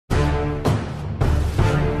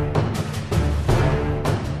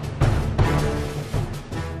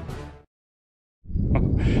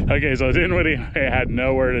Okay, so Dinwiddie had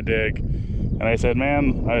nowhere to dig. And I said,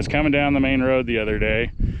 man, I was coming down the main road the other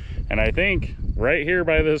day, and I think right here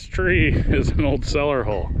by this tree is an old cellar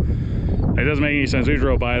hole. It doesn't make any sense. We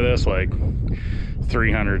drove by this like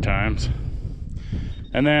 300 times.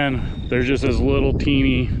 And then there's just this little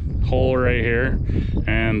teeny hole right here.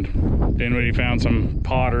 And Dinwiddie found some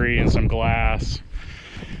pottery and some glass.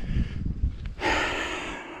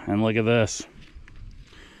 And look at this.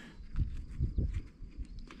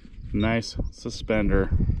 Nice suspender.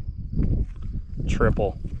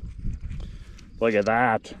 Triple. Look at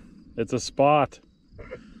that. It's a spot.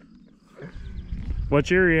 What's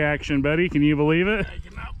your reaction, buddy? Can you believe it? I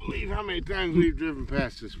cannot believe how many times we've driven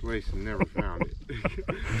past this place and never found it.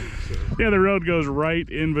 So, yeah, the road goes right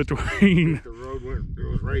in between. the road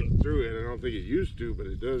goes right through it. I don't think it used to, but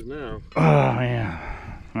it does now. Oh, man.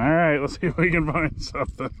 All right, let's see if we can find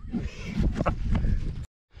something.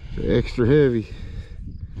 It's extra heavy.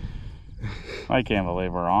 I can't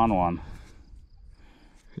believe we're on one.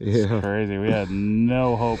 Yeah. It's crazy. We had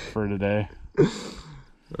no hope for today.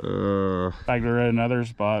 In fact, we were at another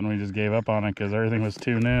spot and we just gave up on it because everything was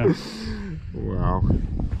too new. Wow.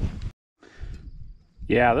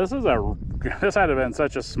 Yeah, this had to have been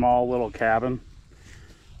such a small little cabin.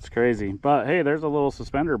 It's crazy. But hey, there's a little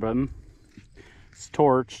suspender button. It's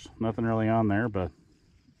torched. Nothing really on there, but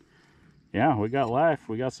yeah, we got life.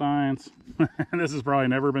 We got signs. This has probably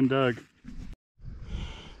never been dug.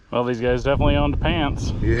 Well, these guys definitely owned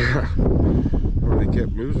pants. Yeah. Or they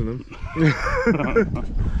kept losing them.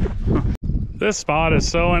 This spot is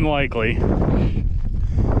so unlikely.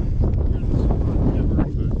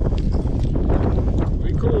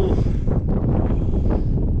 Pretty cool.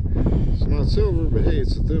 It's not silver, but hey,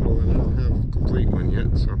 it's a thimble, and I don't have a complete one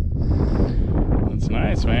yet, so. That's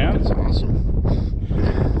nice, man. It's awesome.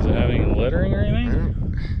 Is it having littering or anything?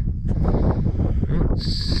 I don't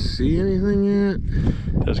see anything yet.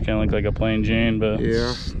 Does kind of look like a plain Jane, but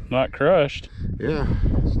yeah, it's not crushed. Yeah,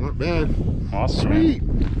 it's not bad. Awesome. Sweet.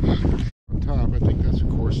 On top, I think that's a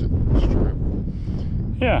corset strip.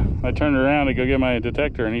 Yeah, I turned around to go get my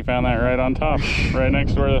detector, and he found that right on top, right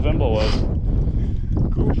next to where the thimble was.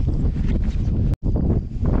 Cool.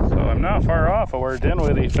 So I'm not far off of where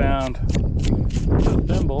Dinwiddie found the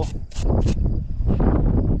thimble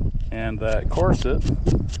and that corset.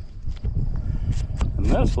 And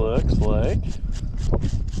this looks like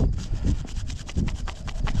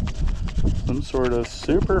some sort of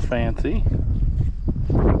super fancy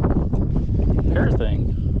hair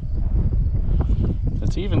thing.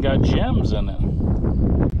 It's even got gems in it.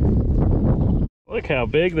 Look how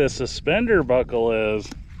big this suspender buckle is.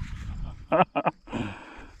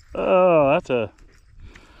 Oh,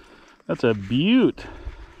 that's a beaut.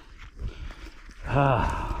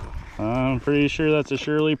 I'm pretty sure that's a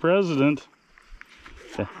Shirley President.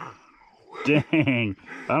 Dang,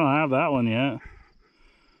 I don't have that one yet.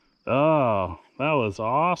 Oh, that was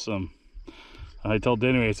awesome. I told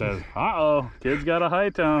Dinwiddie, he says, uh-oh, kid's got a high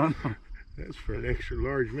tone. That's for an extra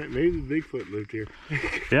large man. Maybe Bigfoot lived here.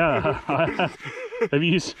 Yeah. Have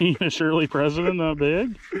you seen a Shirley President that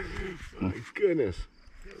big? My goodness.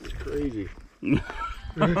 That's crazy.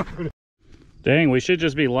 Dang, we should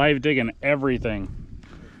just be live digging everything.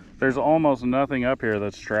 There's almost nothing up here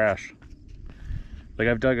that's trash. Like,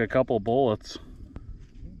 I've dug a couple bullets.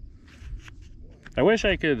 I wish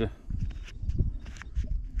I could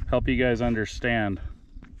help you guys understand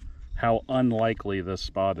how unlikely this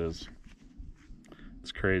spot is.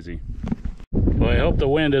 It's crazy. Well, I hope the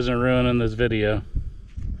wind isn't ruining this video.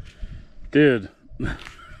 Dude.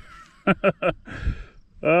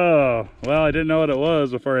 Oh, well, I didn't know what it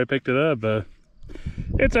was before I picked it up, but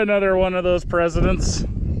it's another one of those presidents.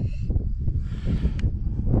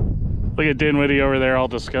 Look at Dinwiddie over there all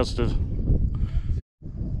disgusted.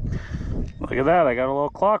 Look at that, I got a little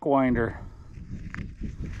clock winder.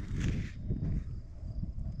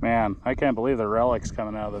 Man, I can't believe the relics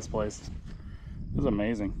coming out of this place. This is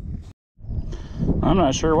amazing. I'm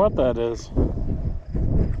not sure what that is.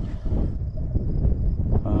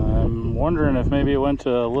 I'm wondering if maybe it went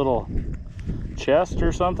to a little chest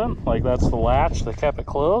or something. Like that's the latch that kept it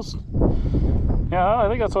closed. Yeah, I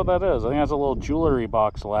think that's what that is. I think that's a little jewelry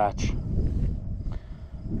box latch.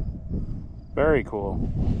 Very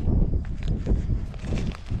cool.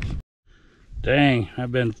 Dang,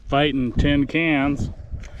 I've been fighting tin cans.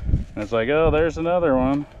 And it's like, oh, there's another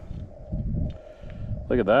one.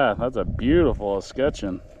 Look at that. That's a beautiful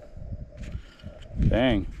escutcheon.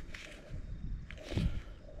 Dang.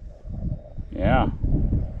 Yeah.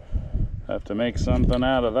 Have to make something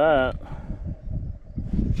out of that.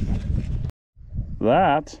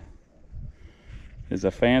 That is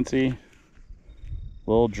a fancy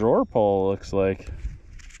Little drawer pull, looks like.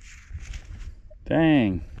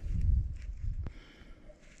 Dang.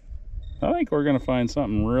 I think we're gonna find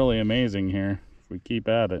something really amazing here if we keep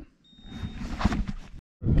at it.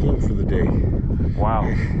 King for the day. Wow.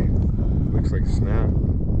 Looks like a snap.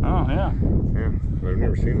 Oh yeah. Yeah, but I've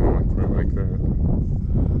never seen one quite like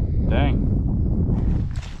that. Dang.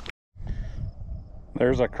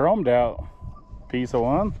 There's a chromed out piece of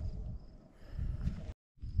one.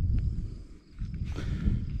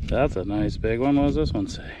 That's a nice big one. What does this one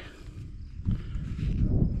say?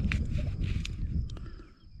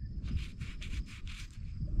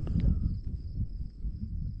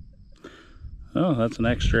 Oh, that's an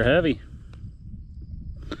extra heavy.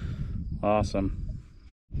 Awesome.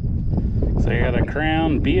 So you got a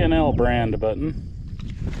Crown B&L brand button.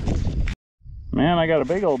 Man, I got a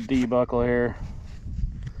big old D buckle here.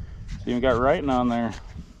 It's even got writing on there.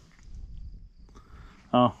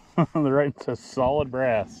 Oh, the writing says solid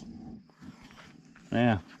brass.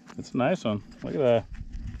 Yeah, it's a nice one. Look at that.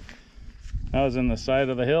 That was in the side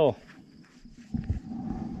of the hill.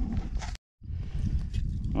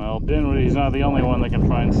 Well, Dinwiddie's not the only one that can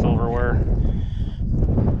find silverware.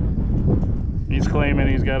 He's claiming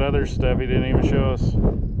he's got other stuff he didn't even show us.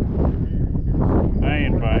 I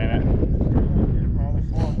ain't buying it.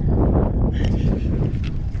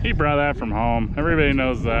 He brought that from home. Everybody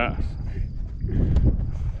knows that.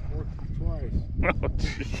 Oh,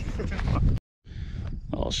 geez.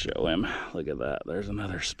 I'll show him. Look at that. There's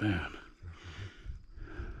another spoon.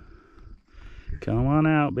 Come on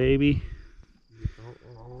out, baby.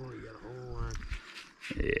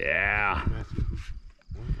 Yeah.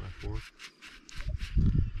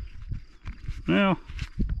 Well,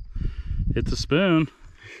 it's a spoon.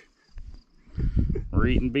 We're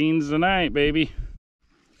eating beans tonight, baby.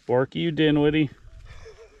 Fork you, Dinwiddie.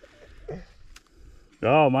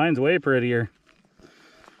 Oh, mine's way prettier.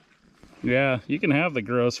 Yeah, you can have the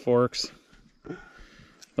gross forks.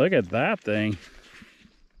 Look at that thing.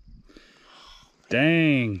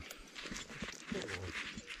 Dang.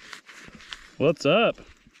 What's up?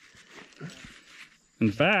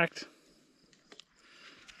 In fact,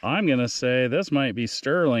 I'm gonna say this might be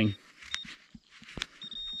sterling.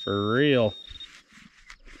 For real.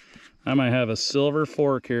 I might have a silver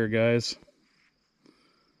fork here, guys.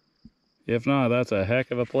 If not, that's a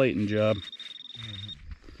heck of a plating job.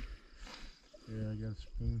 Yeah, I got a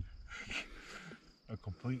spoon. A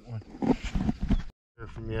complete one. They're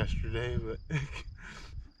from yesterday, but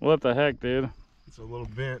What the heck, dude? it's a little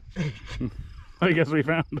bent. I guess we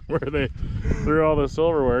found where they threw all the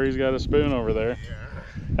silverware. He's got a spoon over there.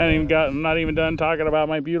 Yeah. I'm not even done talking about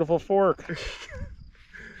my beautiful fork.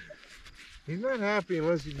 He's not happy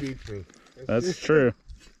unless he beats me. That's true.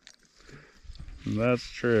 That's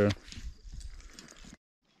true.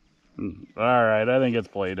 Alright, I think it's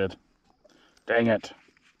plated. Dang it.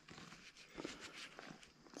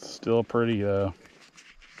 It's still pretty though.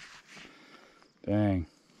 Dang.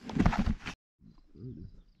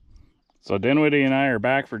 So Dinwiddie and I are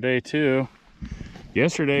back for day 2.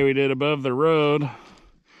 Yesterday we did above the road.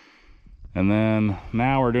 And then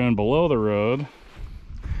now we're doing below the road.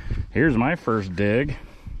 Here's my first dig.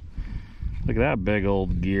 Look at that big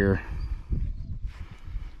old gear.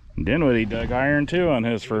 Dinwiddie dug iron too on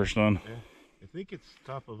his first one. Yeah. I think it's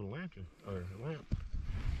top of a lantern or a lamp.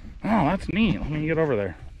 Oh, that's neat. Let me get over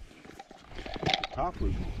there. The top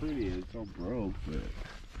was pretty, it's all broke, but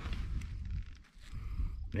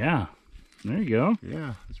Yeah, there you go.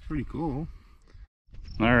 yeah, it's pretty cool.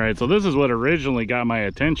 All right, so this is what originally got my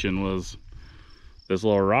attention, was this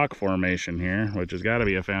little rock formation here, which has got to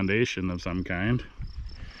be a foundation of some kind.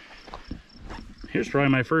 Here's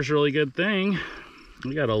probably my first really good thing.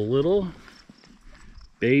 We got a little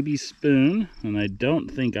baby spoon, and I don't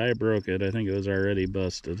think I broke it. I think it was already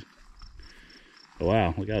busted. But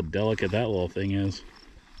wow, look how delicate that little thing is.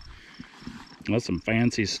 That's some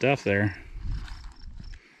fancy stuff there.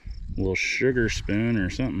 A little sugar spoon or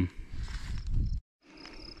something.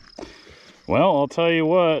 Well, I'll tell you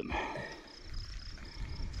what.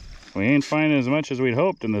 We ain't finding as much as we'd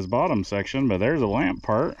hoped in this bottom section, but there's a lamp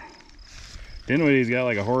part. Dinwiddie's got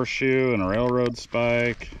like a horseshoe and a railroad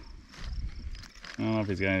spike. I don't know if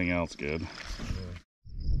he's got anything else good.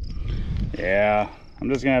 Yeah, I'm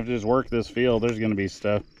just gonna have to just work this field. There's gonna be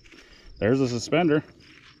stuff. There's a suspender.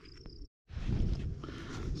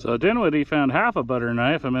 So Dinwiddie found half a butter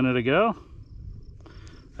knife a minute ago.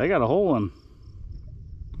 I got a whole one.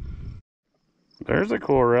 There's a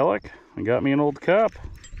cool relic. I got me an old cup.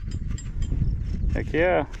 Heck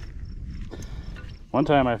yeah. One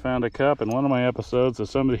time I found a cup in one of my episodes that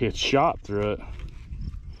somebody had shot through it.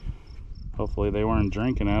 Hopefully they weren't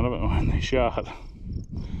drinking out of it when they shot.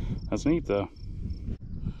 That's neat though.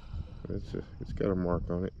 It's got a mark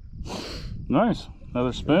on it. Nice.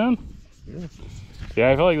 Another spoon? Yeah. Yeah,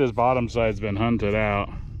 I feel like this bottom side's been hunted out.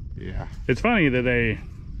 Yeah. It's funny that they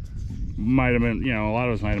might have been, you know, a lot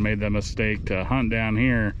of us might have made the mistake to hunt down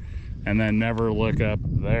here and then never look up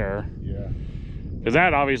there. Yeah. Because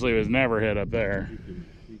that obviously was never hit up there.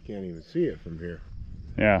 You can't even see it from here.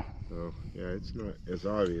 Yeah. So, yeah, it's not as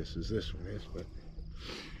obvious as this one is, but...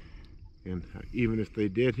 And even if they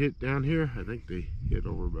did hit down here, I think they hit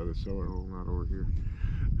over by the cellar hole, not over here.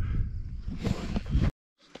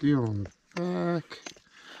 Steel on the back.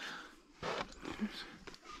 Oops.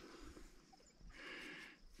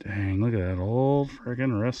 Dang, look at that old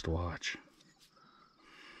friggin' wristwatch.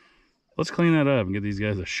 Let's clean that up and get these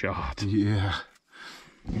guys a shot. Yeah.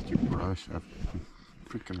 Get your brush. I've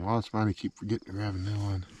freaking lost mine. I keep forgetting to grab a new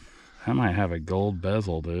one. That might have a gold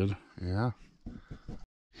bezel, dude. Yeah.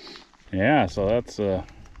 Yeah, so that's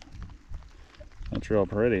real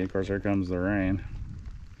pretty. Of course, here comes the rain.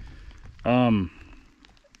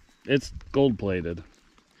 It's gold plated.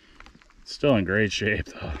 Still in great shape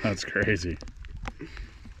though. That's crazy.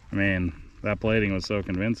 I mean, that plating was so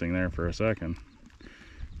convincing there for a second.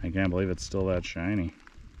 I can't believe it's still that shiny.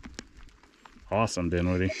 Awesome,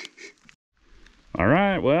 Dinwiddie. All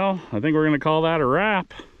right, well, I think we're gonna call that a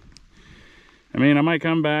wrap. I mean, I might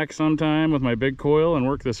come back sometime with my big coil and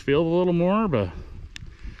work this field a little more, but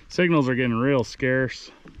signals are getting real scarce.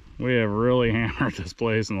 We have really hammered this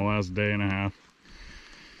place in the last day and a half.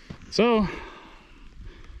 So,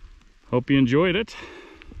 hope you enjoyed it.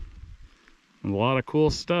 A lot of cool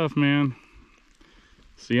stuff, man.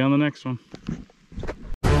 See you on the next one.